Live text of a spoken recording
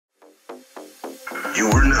You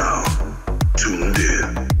are now tuned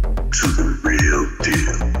in to the real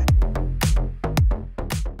deal.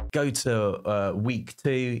 Go to week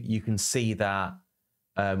 2, you can see that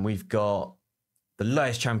we've got the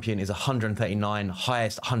lowest champion is 139,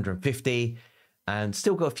 highest 150, and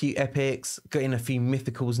still got a few epics, getting a few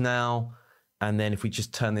mythicals now. And then if we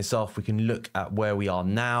just turn this off, we can look at where we are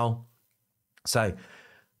now. So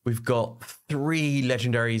we've got 3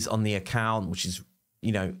 legendaries on the account, which is,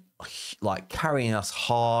 you know, like carrying us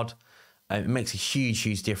hard. It makes a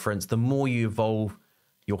huge difference. The more you evolve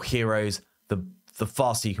your heroes, the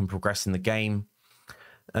faster you can progress in the game.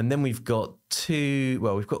 And then we've got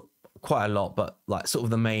we've got quite a lot, but like sort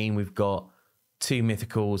of the main, we've got 2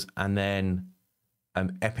 mythicals and then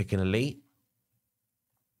epic and elite.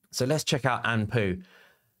 So let's check out Anpu.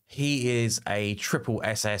 He is a triple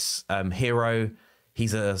SS hero.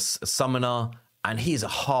 He's a summoner, and he's a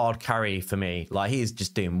hard carry for me. Like, he is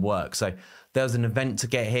just doing work. So there was an event to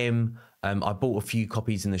get him. I bought a few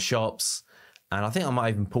copies in the shops, and I think I might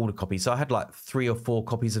even pulled a copy. So I had like 3 or 4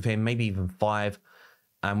 copies of him, maybe even 5.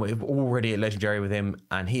 And we're already at legendary with him,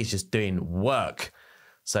 and he's just doing work.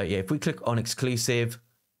 So yeah, if we click on exclusive,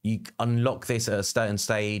 you unlock this at a certain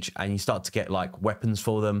stage and you start to get like weapons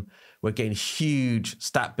for them. We're getting huge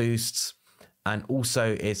stat boosts, and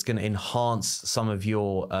also it's going to enhance some of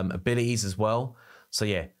your abilities as well. So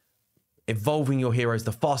yeah, evolving your heroes,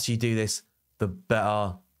 the faster you do this, the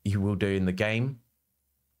better you will do in the game.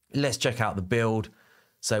 Let's check out the build.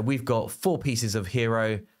 So we've got 4 pieces of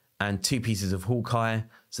hero and 2 pieces of Hawkeye.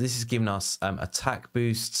 So this is giving us attack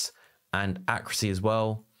boosts and accuracy as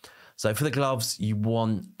well. So for the gloves, you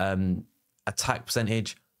want attack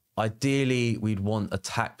percentage. Ideally, we'd want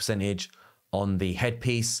attack percentage on the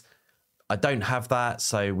headpiece. I don't have that,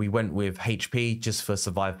 so we went with HP just for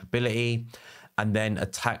survivability, and then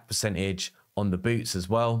attack percentage on the boots as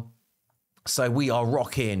well. So we are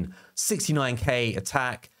rocking 69k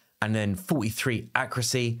attack and then 43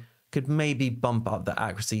 accuracy. Could maybe bump up the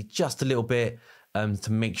accuracy just a little bit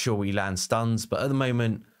to make sure we land stuns, but at the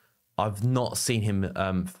moment, I've not seen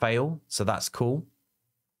him fail, so that's cool.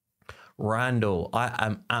 Randall, I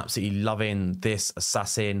am absolutely loving this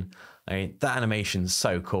assassin. I mean, that animation's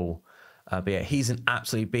so cool. But yeah, he's an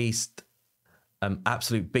absolute beast.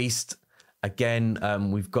 Again,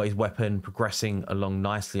 we've got his weapon progressing along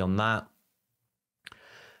nicely on that.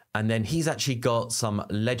 And then he's actually got some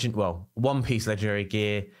 1 piece legendary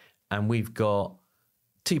gear, and we've got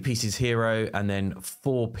 2 pieces hero and then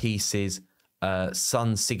 4 pieces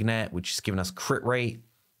Sun Signet, which is giving us crit rate.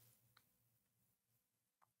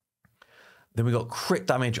 Then we got crit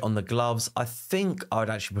damage on the gloves. I think I would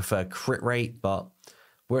actually prefer crit rate, but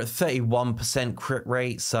we're at 31% crit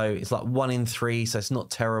rate, so it's like 1 in 3, so it's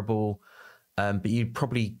not terrible. But you'd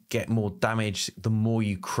probably get more damage the more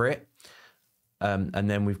you crit. And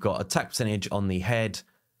then we've got attack percentage on the head,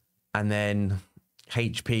 and then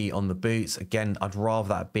HP on the boots. Again, I'd rather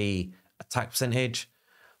that be attack percentage,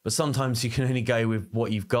 but sometimes you can only go with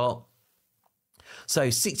what you've got. So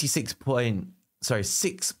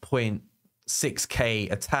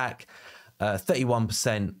 6.6k attack,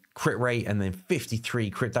 31% crit rate, and then 53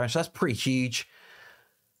 crit damage. So that's pretty huge.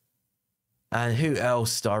 And who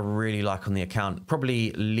else do I really like on the account?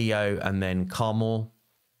 Probably Leo and then Carmore.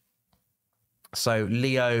 So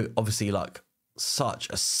Leo, obviously, like, such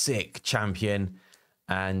a sick champion,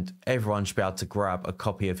 and everyone should be able to grab a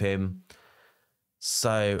copy of him.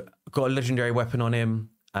 So got a legendary weapon on him,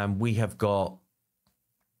 and we have got,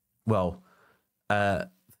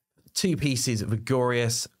 2 pieces of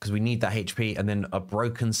Vigorious, because we need that HP, and then a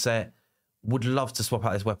broken set. Would love to swap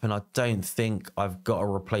out this weapon. I don't think I've got a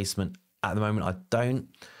replacement at the moment. I don't.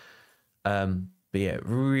 But yeah,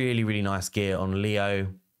 really nice gear on Leo.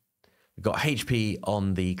 We've got HP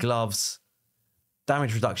on the gloves,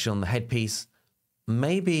 damage reduction on the headpiece.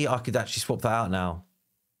 Maybe I could actually swap that out now.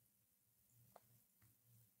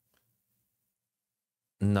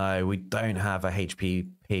 No, we don't have a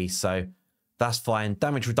HP piece, so that's fine.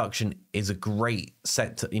 Damage reduction is a great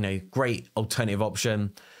great alternative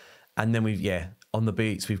option. And then on the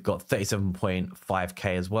boots, we've got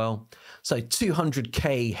 37.5k as well. So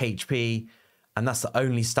 200k HP, and that's the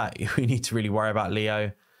only stat we need to really worry about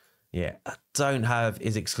Leo. Yeah, I don't have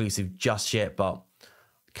his exclusive just yet, but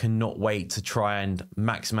cannot wait to try and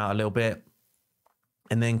max him out a little bit.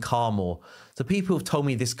 And then Carmore. So people have told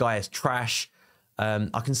me this guy is trash.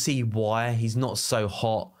 I can see why. He's not so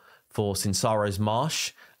hot for Sinsaro's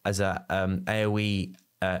Marsh as a AoE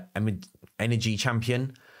energy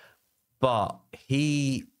champion, but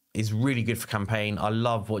he is really good for campaign. I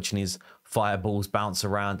love watching his fireballs bounce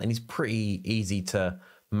around, and he's pretty easy to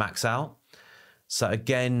max out. So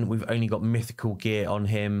again, we've only got mythical gear on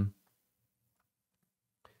him.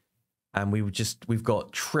 And we've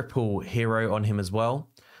got triple hero on him as well.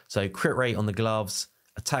 So crit rate on the gloves,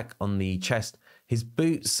 attack on the chest. His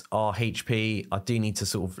boots are HP. I do need to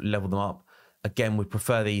sort of level them up. Again, we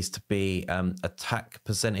prefer these to be attack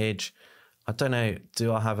percentage. I don't know,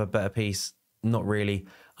 do I have a better piece? Not really.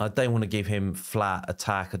 I don't want to give him flat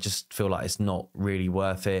attack. I just feel like it's not really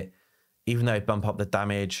worth it. Even though it bump up the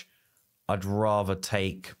damage, I'd rather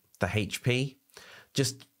take the HP.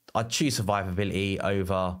 I'd choose survivability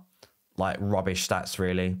over like rubbish stats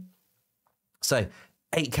really. So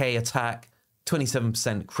 8k attack,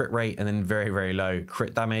 27% crit rate, and then very, very low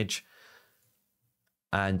crit damage.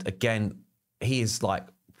 And again, he is like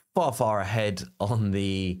far ahead on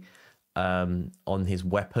the on his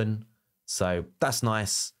weapon. So that's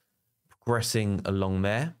nice. Progressing along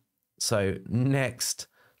there. So next,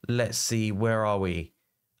 let's see, where are we?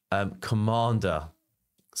 Commander.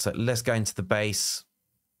 So let's go into the base.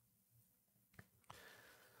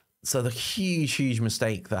 So the huge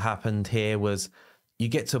mistake that happened here was you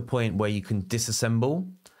get to a point where you can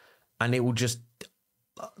disassemble and it will just,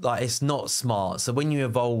 like, it's not smart. So when you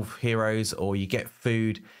evolve heroes or you get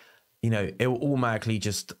food, you know, it will automatically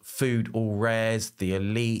just food all rares, the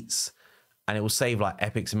elites, and it will save like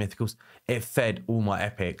epics and mythicals. It fed all my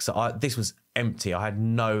epics. So this was empty. I had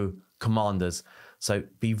no commanders. So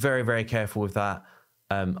be very careful with that.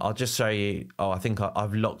 I'll just show you. Oh, I think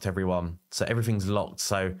I've locked everyone. So everything's locked.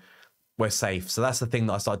 So we're safe. So that's the thing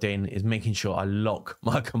that I started doing, is making sure I lock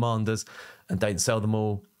my commanders and don't sell them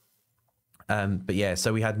all. But yeah,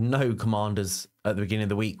 so we had no commanders at the beginning of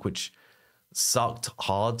the week, which sucked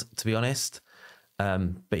hard, to be honest.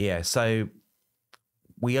 But yeah, so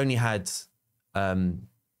we only had,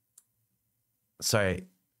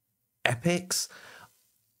 epics.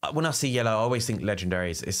 When I see yellow, I always think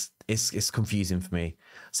legendaries. It's confusing for me.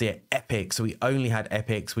 So yeah, epics. So we only had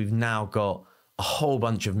epics. We've now got a whole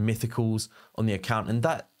bunch of mythicals on the account, and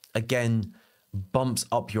that again bumps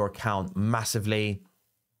up your account massively.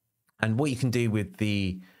 And what you can do with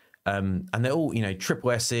the and they're all, you know, triple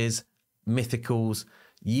S's, mythicals,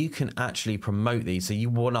 you can actually promote these. So you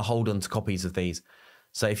want to hold on to copies of these.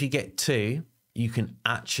 So if you get 2, you can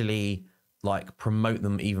actually like promote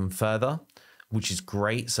them even further, which is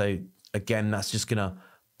great. So again, that's just gonna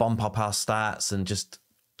bump up our stats and just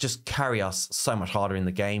carry us so much harder in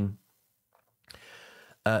the game.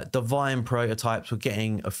 Divine prototypes, we're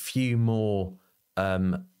getting a few more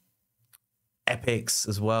epics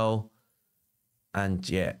as well. And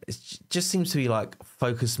yeah, it just seems to be like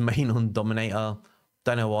focus main on Dominator.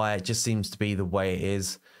 Don't know why, it just seems to be the way it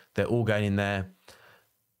is. They're all going in there.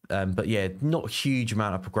 But yeah, not a huge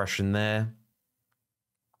amount of progression there.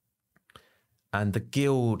 And the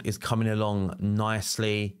guild is coming along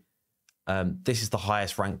nicely. This is the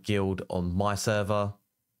highest ranked guild on my server.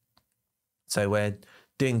 So we're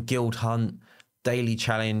doing guild hunt, daily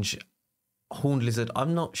challenge, Horned Lizard.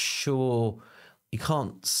 I'm not sure, you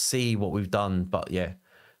can't see what we've done, but yeah,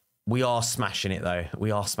 we are smashing it though.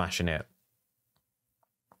 We are smashing it.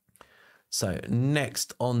 So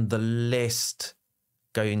next on the list,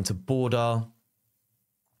 go into Border,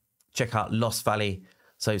 check out Lost Valley.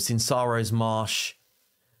 So Sinsaro's Marsh,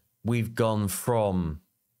 we've gone from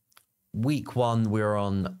week 1, we're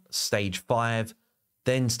on stage 5,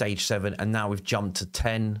 then stage 7, and now we've jumped to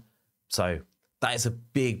 10. So that is a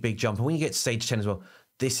big jump. And when you get to stage 10 as well,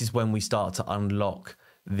 this is when we start to unlock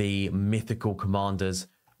the mythical commanders,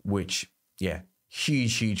 which, yeah,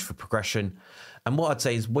 huge for progression. And what I'd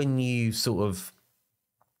say is when you sort of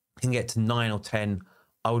can get to 9 or 10,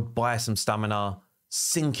 I would buy some stamina,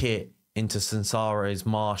 sink it into Sinsaro's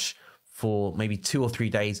Marsh for maybe 2 or 3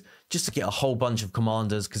 days just to get a whole bunch of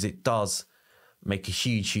commanders, because it does make a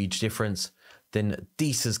huge difference. Then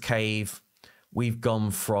Deesa's Cave, we've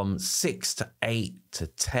gone from 6 to 8 to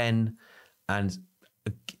 10, and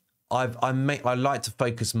I like to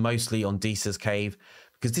focus mostly on Deesa's Cave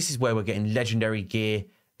because this is where we're getting legendary gear,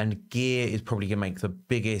 and gear is probably gonna make the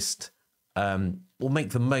biggest will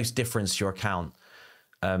make the most difference to your account.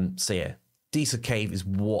 So yeah, Deesa Cave is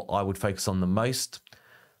what I would focus on the most.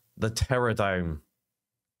 The Terror Dome.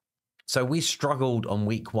 So we struggled on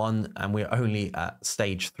week 1 and we're only at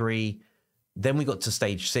stage 3. Then we got to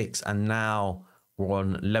stage 6 and now we're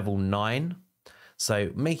on level 9.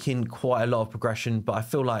 So making quite a lot of progression, but I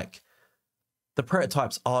feel like the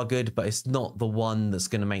prototypes are good, but it's not the one that's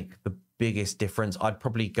going to make the biggest difference. I'd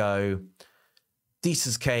probably go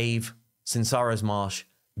Deesa's Cave, Sinsaro's Marsh,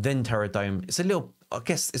 then Terror Dome. It's a little, I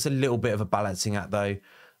guess it's a little bit of a balancing act though.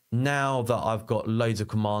 Now that I've got loads of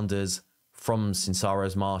commanders from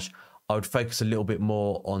Sinsaro's Marsh, I would focus a little bit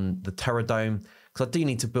more on the Terror Dome because I do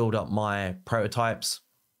need to build up my prototypes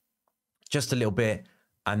just a little bit.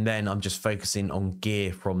 And then I'm just focusing on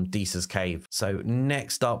gear from Deesa's Cave. So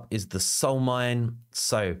next up is the Soul Mine.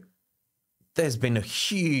 So there's been a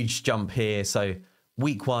huge jump here. So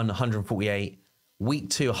week 1, 148. Week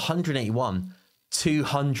 2, 181.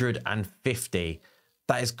 250.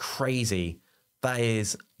 That is crazy. That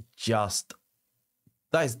is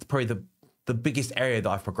probably the biggest area that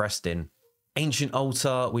I've progressed in. Ancient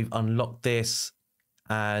Altar, we've unlocked this.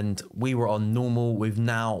 And we were on normal. We've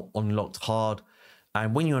now unlocked hard.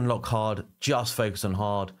 And when you unlock hard, just focus on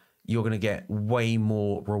hard. You're going to get way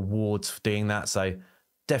more rewards for doing that. So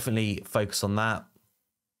definitely focus on that.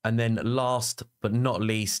 And then last but not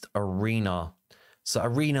least, Arena. So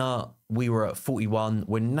Arena, we were at 41.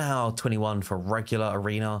 We're now 21 for regular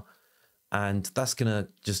Arena. And that's going to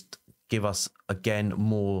just give us, again,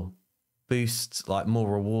 more boosts, like more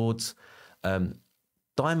rewards.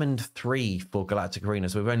 Diamond 3 for Galactic Arena.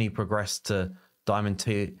 So we've only progressed to Diamond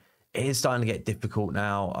 2. It is starting to get difficult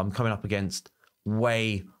now. I'm coming up against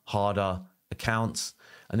way harder accounts.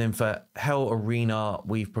 And then for Hell Arena,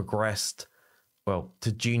 we've progressed, well,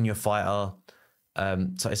 to Junior Fighter.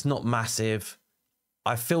 So it's not massive.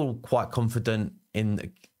 I feel quite confident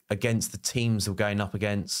against the teams we're going up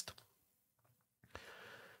against.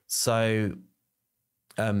 So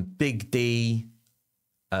Big D,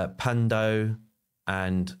 Pando,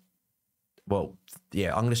 and, well,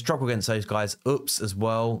 yeah, I'm going to struggle against those guys. Oops as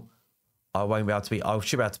well. I won't be able to beat. I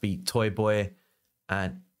should be able to beat Toy Boy,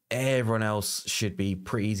 and everyone else should be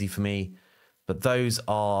pretty easy for me. But those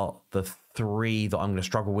are the 3 that I'm going to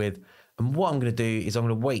struggle with. And what I'm going to do is I'm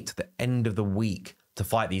going to wait to the end of the week to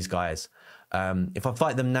fight these guys. If I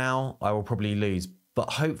fight them now, I will probably lose.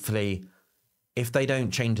 But hopefully, if they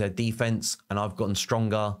don't change their defense and I've gotten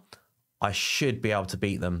stronger, I should be able to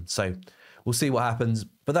beat them. So we'll see what happens.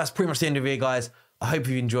 But that's pretty much the end of the video, guys. I hope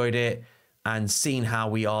you enjoyed it and seen how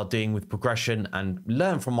we are doing with progression and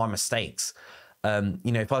learn from my mistakes. You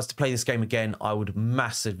know, if I was to play this game again, I would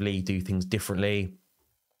massively do things differently.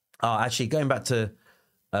 Actually, going back to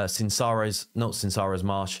not Sinsaro's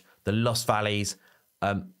Marsh, the Lost Valleys,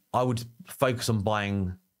 I would focus on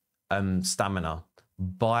buying stamina.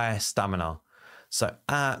 Buy stamina. So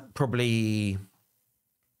at probably,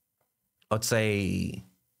 I'd say,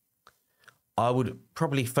 I would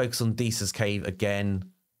probably focus on Deesa's Cave again,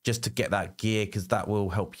 just to get that gear, because that will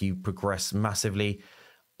help you progress massively.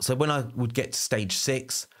 So when I would get to stage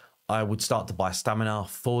 6, I would start to buy stamina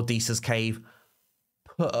for Deesa's Cave,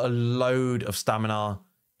 put a load of stamina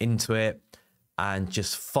into it, and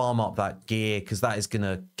just farm up that gear, because that is going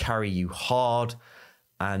to carry you hard.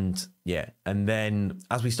 And yeah, and then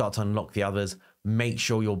as we start to unlock the others, make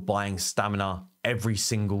sure you're buying stamina every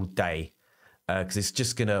single day, because it's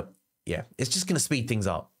just going to, yeah, it's just going to speed things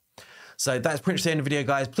up. So that's pretty much the end of the video,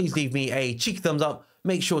 guys. Please leave me a cheeky thumbs up.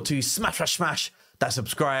 Make sure to smash that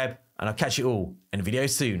subscribe, and I'll catch you all in a video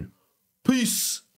soon. Peace.